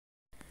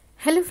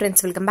Hello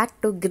friends, welcome back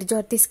to Girija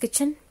Aarthi's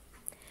kitchen.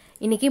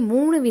 இன்னைக்கு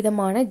மூணு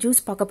விதமான ஜூஸ்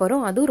பார்க்க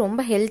போறோம். அது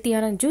ரொம்ப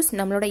ஹெல்த்தியான ஜூஸ்,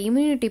 நம்மளோட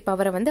இம்யூனிட்டி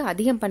பவரை வந்து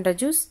அதிகம் பண்ற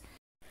ஜூஸ்.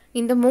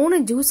 இந்த மூணு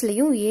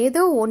ஜூஸ்லயும்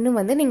ஏதோ ஒன்னு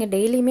வந்து நீங்க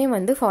டெய்லியுமே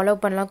வந்து ஃபாலோ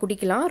பண்ணலாம்,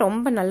 குடிக்கலாம்.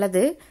 ரொம்ப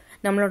நல்லது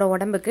நம்மளோட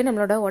உடம்புக்கு.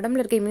 நம்மளோட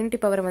உடம்புல இருக்க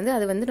இம்யூனிட்டி பவர் வந்து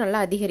அது வந்து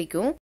நல்லா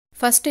அதிகரிக்கும்.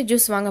 ஃபர்ஸ்ட்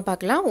ஜூஸ் வாங்க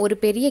பார்க்கலாம். ஒரு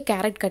பெரிய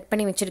கேரட் கட்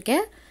பண்ணி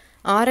வச்சிருக்கேன்.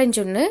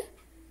 ஆரஞ்சு ஒன்று,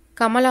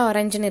 கமலா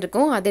ஆரஞ்சுன்னு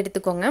இருக்கும், அது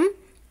எடுத்துக்கோங்க.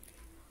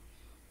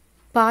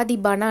 பாதி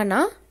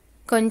பனானா,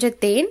 கொஞ்சம்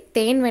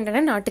தேன்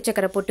வேண்டாம்னா நாட்டு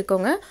சக்கரை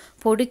போட்டுக்கோங்க.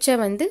 பொடிச்ச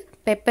வந்து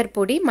பெப்பர்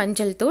பொடி,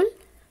 மஞ்சள் தூள்,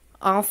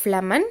 ஆஃப்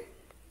லெமன்,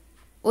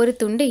 ஒரு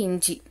துண்டு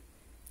இஞ்சி.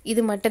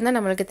 இது மட்டும்தான்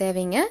நம்மளுக்கு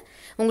தேவைங்க.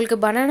 உங்களுக்கு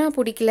பனானா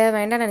பிடிக்கல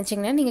வேண்டாம்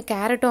நினச்சிங்கன்னா நீங்கள்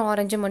கேரட்டும்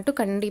ஆரஞ்சும் மட்டும்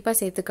கண்டிப்பாக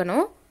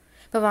சேர்த்துக்கணும்.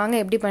 இப்போ வாங்க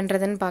எப்படி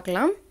பண்ணுறதுன்னு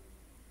பார்க்கலாம்.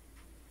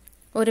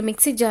 ஒரு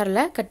மிக்சி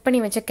ஜாரில் கட்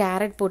பண்ணி வச்ச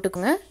கேரட்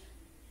போட்டுக்கோங்க,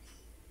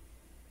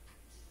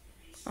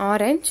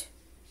 ஆரஞ்சு,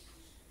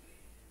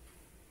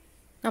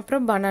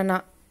 அப்புறம் பனானா.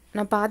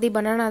 நான் பாதி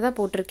பனானா தான்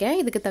போட்டிருக்கேன்,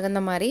 இதுக்கு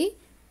தகுந்த மாதிரி.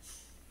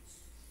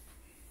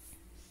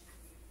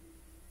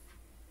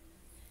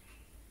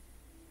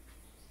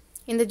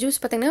 இந்த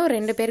ஜூஸ் பார்த்தீங்கன்னா ஒரு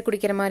 2 பேர்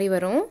குடிக்கிற மாதிரி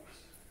வரும்.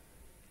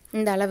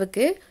 இந்த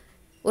அளவுக்கு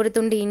ஒரு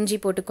துண்டு இஞ்சி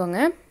போட்டுக்கோங்க.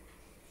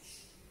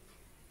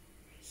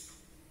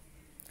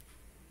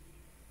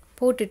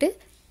 போட்டுட்டு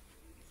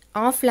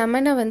ஆஃப்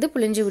லெமனை வந்து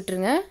புழிஞ்சு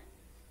விட்டுருங்க.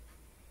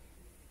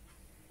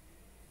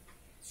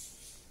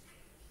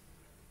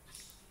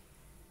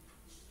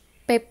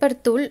 பெப்பர்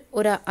தூள்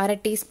ஒரு 1/2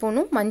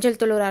 டீஸ்பூனும், மஞ்சள்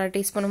தூள் ஒரு 1/2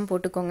 டீஸ்பூனும்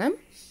போட்டுக்கோங்க.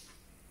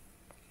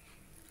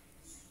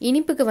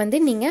 இனிப்புக்கு வந்து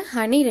நீங்கள்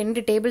ஹனி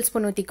 2 டேபிள்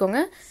ஸ்பூன்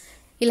ஊற்றிக்கோங்க.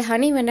 இல்லை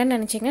ஹனி வேண்டாம்னு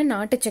நினச்சிங்கன்னா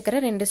நாட்டு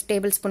சக்கரை 2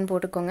 டேபிள் ஸ்பூன்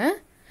போட்டுக்கோங்க.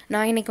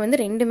 நான் இன்னைக்கு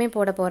வந்து 2மே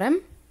போட போகிறேன்.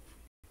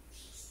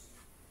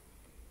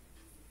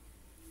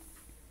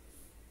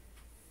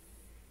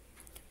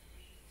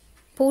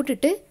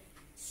 போட்டுட்டு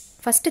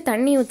ஃபஸ்ட்டு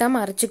தண்ணி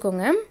ஊற்றாமல்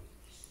அரைச்சிக்கோங்க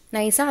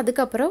நைஸாக.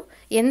 அதுக்கப்புறம்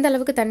எந்த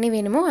அளவுக்கு தண்ணி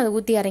வேணுமோ அதை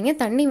ஊற்றி அரைங்க.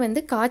 தண்ணி வந்து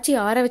காய்ச்சி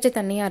ஆற வச்ச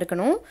தண்ணியாக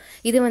இருக்கணும்.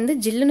 இது வந்து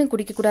ஜில்லுன்னு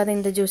குடிக்கக்கூடாது.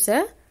 இந்த ஜூஸை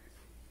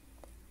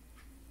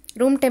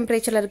ரூம்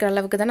டெம்பரேச்சரில் இருக்கிற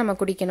அளவுக்கு தான் நம்ம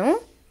குடிக்கணும்.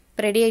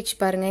 ரெடி ஆயிடுச்சு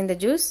பாருங்கள் இந்த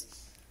ஜூஸ்.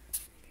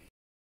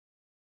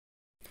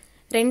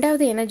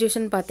 ரெண்டாவது என்ன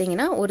ஜூஸ்ன்னு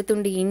பார்த்தீங்கன்னா, ஒரு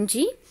துண்டு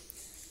இஞ்சி,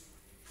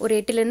 ஒரு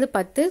 8லேருந்து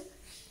 10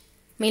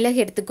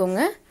 மிளகு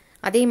எடுத்துக்கோங்க.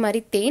 அதே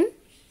மாதிரி தேன்,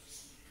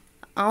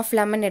 ஆஃப்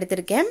லெமன்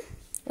எடுத்திருக்கேன்.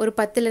 ஒரு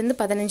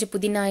 10லேருந்து 15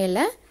 புதினா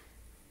இலை,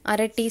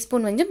 1/2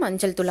 டீஸ்பூன் வந்து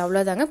மஞ்சள் தூள்.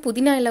 அவ்வளோதாங்க.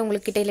 புதினா இலை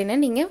உங்களுக்கு கிட்ட இல்லைன்னா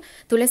நீங்கள்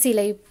துளசி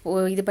இலை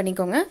இது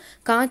பண்ணிக்கோங்க.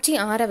 காய்ச்சி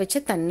ஆற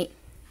வச்ச தண்ணி,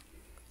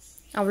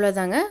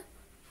 அவ்வளோதாங்க.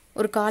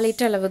 ஒரு 1/4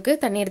 லிட்டர் அளவுக்கு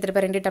தண்ணி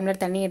எடுத்துருப்பேன், 2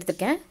 டம்ளர் தண்ணி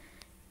எடுத்துருக்கேன்.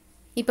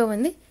 இப்போ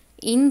வந்து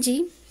இஞ்சி,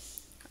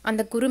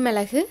 அந்த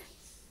குருமிளகு,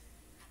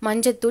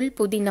 மஞ்சத்தூள்,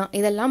 புதினா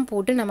இதெல்லாம்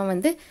போட்டு நம்ம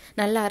வந்து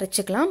நல்லா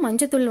அரைச்சிக்கலாம்.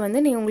 மஞ்சத்தூள்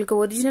வந்து நீங்கள்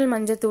உங்களுக்கு ஒரிஜினல்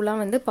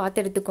மஞ்சத்தூளாக வந்து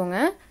பார்த்து எடுத்துக்கோங்க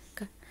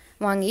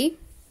வாங்கி.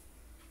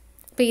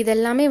 இப்போ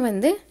இதெல்லாமே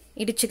வந்து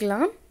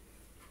இடிச்சுக்கலாம்.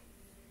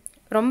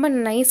 ரொம்ப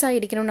நைஸாக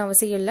இடிக்கணும்னு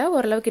அவசியம் இல்லை,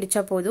 ஓரளவுக்கு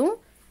இடித்தா போதும்.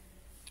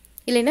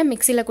 இல்லைன்னா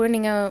மிக்சியில் கூட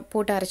நீங்கள்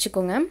போட்டு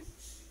அரைச்சிக்கோங்க.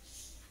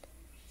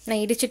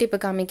 நான் இடிச்சிட்டு இப்போ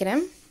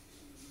காமிக்கிறேன்.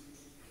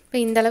 இப்போ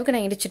இந்த அளவுக்கு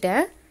நான்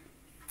இடிச்சிட்டேன்.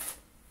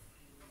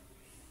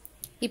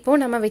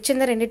 இப்போது நம்ம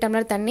வச்சிருந்த 2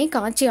 டம்ளர் தண்ணி,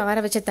 காய்ச்சி ஆற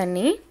வச்ச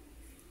தண்ணி,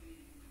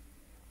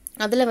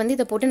 அதில் வந்து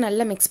இதை போட்டு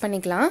நல்லா மிக்ஸ்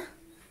பண்ணிக்கலாம்.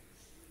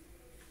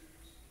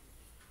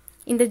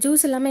 இந்த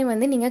ஜூஸ் எல்லாமே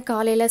வந்து நீங்கள்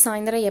காலையில்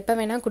சாயந்தரம் எப்போ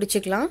வேணால்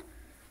குடிச்சிக்கலாம்.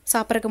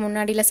 சாப்பிட்றதுக்கு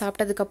முன்னாடி இல்லை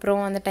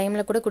சாப்பிட்டதுக்கப்புறம் அந்த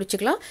டைமில் கூட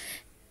குடிச்சிக்கலாம்.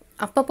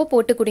 அப்பப்போ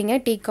போட்டு குடிங்க,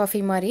 டீ காஃபி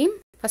மாதிரி.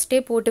 ஃபஸ்ட்டே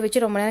போட்டு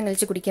வச்சு ரொம்ப நேரம்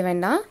கழித்து குடிக்க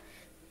வேண்டாம்.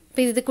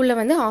 இப்போ இதுக்குள்ளே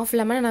வந்து ஆஃப்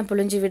லெமனை நான்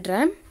புழிஞ்சு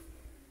விடுறேன்.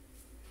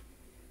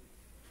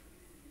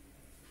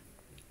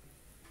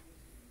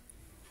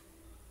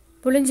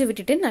 புழிஞ்சு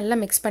விட்டுட்டு நல்லா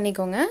மிக்ஸ்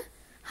பண்ணிக்கோங்க.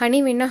 ஹனி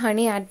வேணா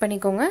ஹனி ஆட்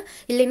பண்ணிக்கோங்க.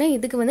 இல்லைன்னா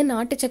இதுக்கு வந்து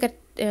நாட்டு சக்கரை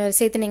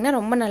சேர்த்துனிங்கன்னா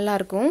ரொம்ப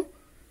நல்லாயிருக்கும்.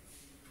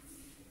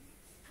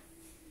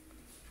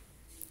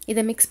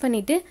 இதை மிக்ஸ்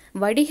பண்ணிவிட்டு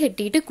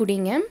வடிகட்டிட்டு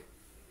குடிங்க.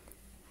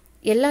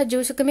 எல்லா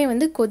ஜூஸுக்குமே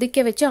வந்து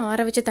கொதிக்க வச்சு ஆற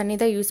வச்ச தண்ணி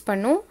தான் யூஸ்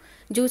பண்ணும்.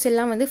 ஜூஸ்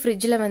எல்லாம் வந்து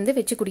ஃப்ரிட்ஜில் வந்து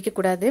வச்சு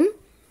குடிக்கக்கூடாது.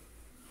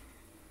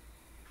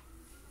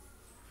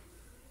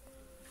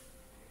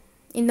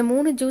 இந்த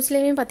 3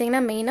 ஜூஸ்லேயுமே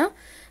பார்த்தீங்கன்னா மெயினாக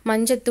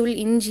மஞ்சத்தூள்,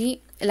 இஞ்சி,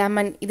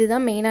 லெமன்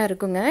இதுதான் மெயினாக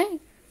இருக்குங்க.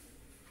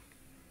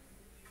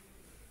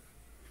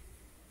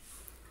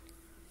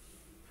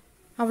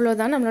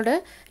 அவ்வளோதான், நம்மளோட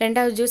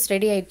 2வது ஜூஸ்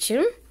ரெடி ஆயிடுச்சு.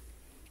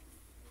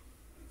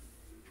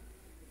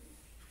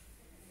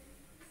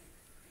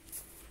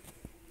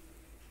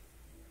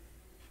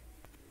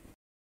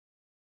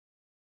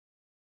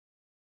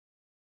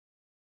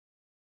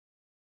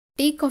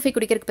 டீ காஃபி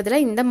குடிக்கிறதுக்கு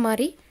பதிலாக இந்த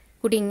மாதிரி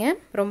குடிங்க,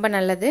 ரொம்ப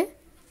நல்லது.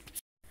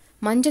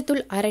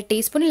 மஞ்சத்தூள் 1/2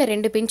 டீஸ்பூன் இல்லை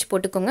 2 பிஞ்ச்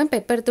போட்டுக்கோங்க.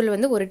 பெப்பர் தூள்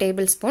வந்து 1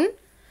 டேபிள் ஸ்பூன்.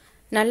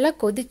 நல்லா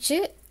கொதித்து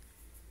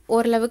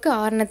ஓரளவுக்கு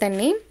ஆறின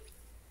தண்ணி,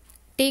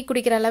 டீ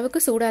குடிக்கிற அளவுக்கு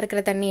சூடாக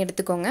இருக்கிற தண்ணி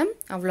எடுத்துக்கோங்க.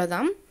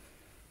 அவ்வளோதான்.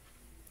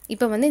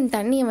 இப்போ வந்து இந்த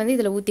தண்ணியை வந்து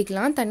இதில்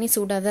ஊற்றிக்கலாம். தண்ணி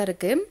சூடாக தான்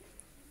இருக்குது.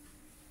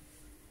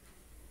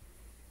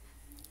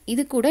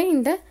 இது கூட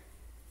இந்த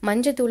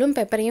மஞ்சத்தூளும்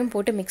பெப்பரையும்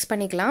போட்டு மிக்ஸ்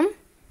பண்ணிக்கலாம்.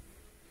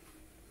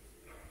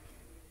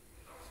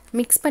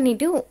 மிக்ஸ்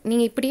பண்ணிவிட்டு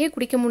நீங்கள் இப்படியே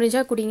குடிக்க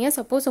முடிஞ்சால் குடிங்க.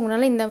 சப்போஸ்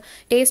உங்களால் இந்த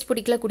டேஸ்ட்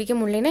பிடிக்கல குடிக்க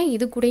முடியலன்னா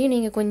இது கூடயும்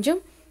நீங்கள்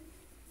கொஞ்சம்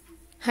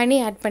ஹனி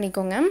ஆட்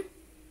பண்ணிக்கோங்க.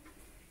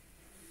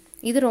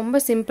 இது ரொம்ப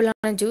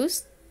சிம்பிளான ஜூஸ்.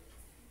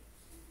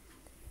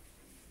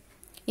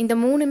 இந்த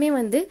மூணுமே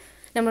வந்து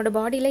நம்மளோட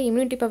பாடியில்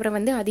இம்யூனிட்டி பவரை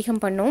வந்து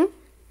அதிகம் பண்ணும்.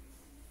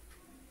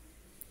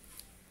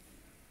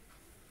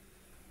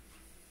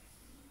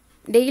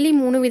 டெய்லி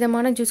 3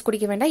 விதமான ஜூஸ்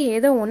குடிக்க வேண்டாம்.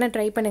 ஏதோ ஒன்று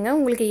ட்ரை பண்ணுங்கள்.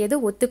 உங்களுக்கு எது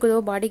ஒத்துக்குதோ,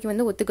 பாடிக்கு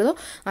வந்து ஒத்துக்குதோ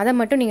அதை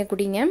மட்டும் நீங்கள்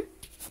குடிங்க.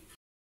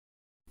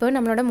 இப்போ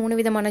நம்மளோட 3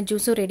 விதமான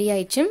ஜூஸும் ரெடி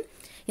ஆயிடுச்சு.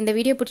 இந்த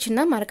வீடியோ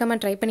பிடிச்சிருந்தா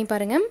மறக்காமல் ட்ரை பண்ணி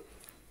பாருங்கள்.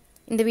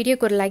 இந்த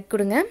வீடியோக்கு ஒரு லைக்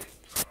கொடுங்க.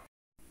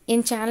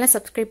 என் சேனலை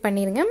சப்ஸ்கிரைப்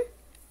பண்ணிடுங்க.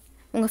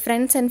 உங்கள்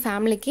ஃப்ரெண்ட்ஸ் அண்ட்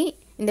ஃபேமிலிக்கு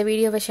இந்த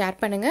வீடியோவை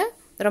ஷேர் பண்ணுங்கள்.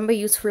 ரொம்ப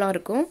யூஸ்ஃபுல்லாக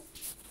இருக்கும்.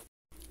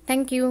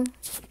 தேங்க்யூ.